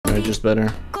They're just better.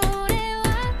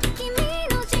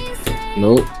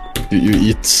 No, you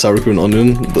eat sour cream and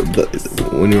onion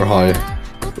when you're high.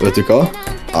 Vet du hva?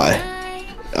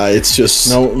 It's just...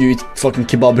 No, you eat fucking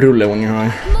kebab-rulle when you're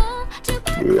high.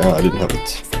 Yeah, I didn't have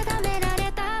it.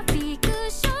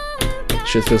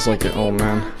 Shit feels like it. Oh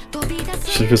man.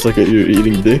 Shit feels like you're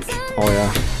eating dick. Oh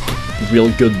yeah. Real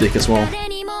good dick as well.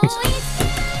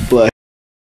 Black.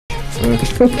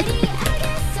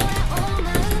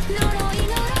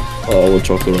 Oh, I love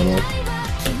chocolate right now.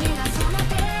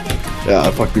 Yeah,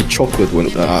 I fucking chocolate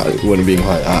when being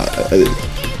high.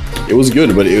 It was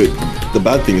good, but the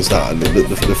bad thing is that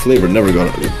the flavor never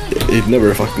got it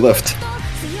never fucking left.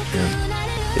 Yeah.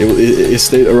 It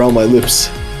stayed around my lips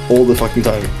all the fucking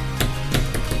time.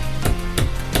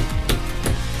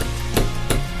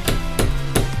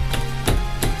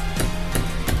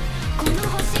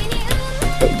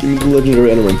 Give me the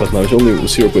legendary element pet now. It's only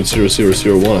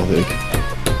 0.0001, I think.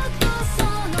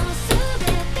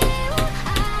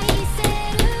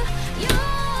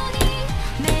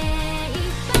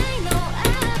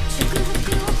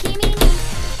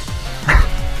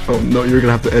 Oh no, you're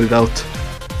gonna have to edit out.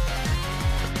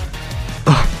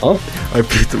 Huh? I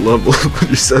beat the level when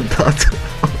you said that.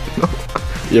 Oh, no.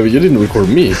 Yeah, but you didn't record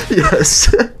me.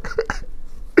 Yes.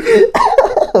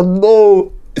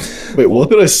 No. Wait, what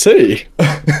did I say?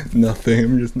 Nothing.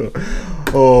 I'm just not.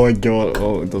 Oh my god.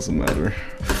 Oh, it doesn't matter.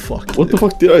 Fuck. What the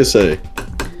fuck did I say?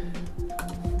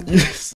 Yes.